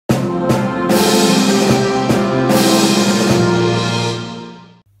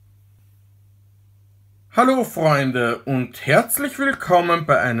Hallo Freunde und herzlich willkommen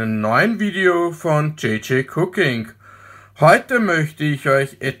bei einem neuen Video von JJ Cooking. Heute möchte ich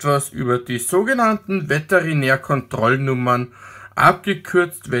euch etwas über die sogenannten Veterinärkontrollnummern,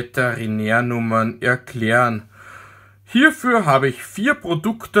 abgekürzt Veterinärnummern, erklären. Hierfür habe ich 4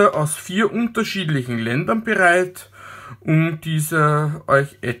 Produkte aus 4 unterschiedlichen Ländern bereit, um diese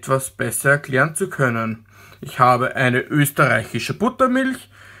euch etwas besser erklären zu können. Ich habe eine österreichische Buttermilch,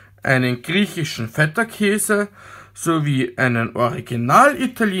 einen griechischen Feta-Käse sowie einen original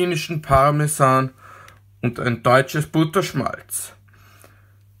italienischen Parmesan und ein deutsches Butterschmalz.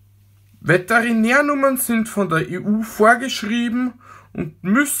 Veterinärnummern sind von der EU vorgeschrieben und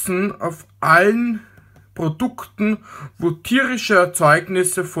müssen auf allen Produkten, wo tierische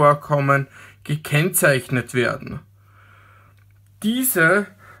Erzeugnisse vorkommen, gekennzeichnet werden. Diese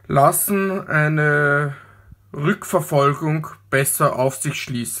lassen eine Rückverfolgung besser auf sich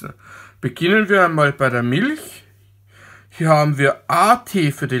schließen. Beginnen wir einmal bei der Milch. Hier haben wir AT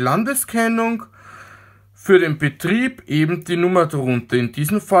für die Landeskennung, für den Betrieb eben die Nummer darunter, in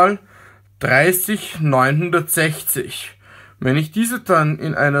diesem Fall 30960. Wenn ich diese dann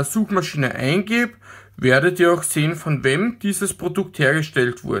in einer Suchmaschine eingebe, werdet ihr auch sehen, von wem dieses Produkt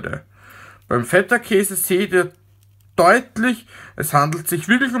hergestellt wurde. Beim Feta-Käse seht ihr deutlich, es handelt sich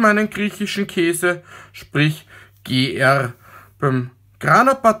wirklich um einen griechischen Käse, sprich GR. Beim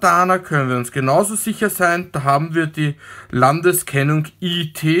Grana Padano können wir uns genauso sicher sein, da haben wir die Landeskennung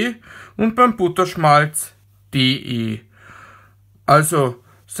IT und beim Butterschmalz DE. Also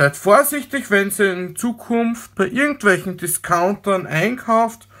seid vorsichtig, wenn ihr in Zukunft bei irgendwelchen Discountern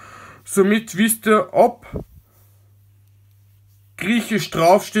einkauft, somit wisst ihr, ob Griechisch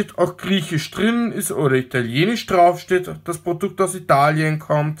draufsteht, auch Griechisch drin ist oder Italienisch draufsteht, das Produkt aus Italien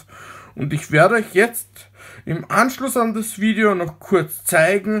kommt. Und ich werde euch jetzt im Anschluss an das Video noch kurz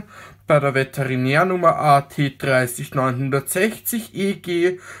zeigen, bei der Veterinärnummer AT 30960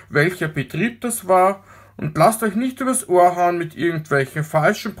 EG, welcher Betrieb das war. Und lasst euch nicht übers Ohr hauen mit irgendwelchen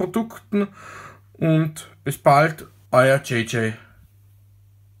falschen Produkten. Und bis bald, euer JJ.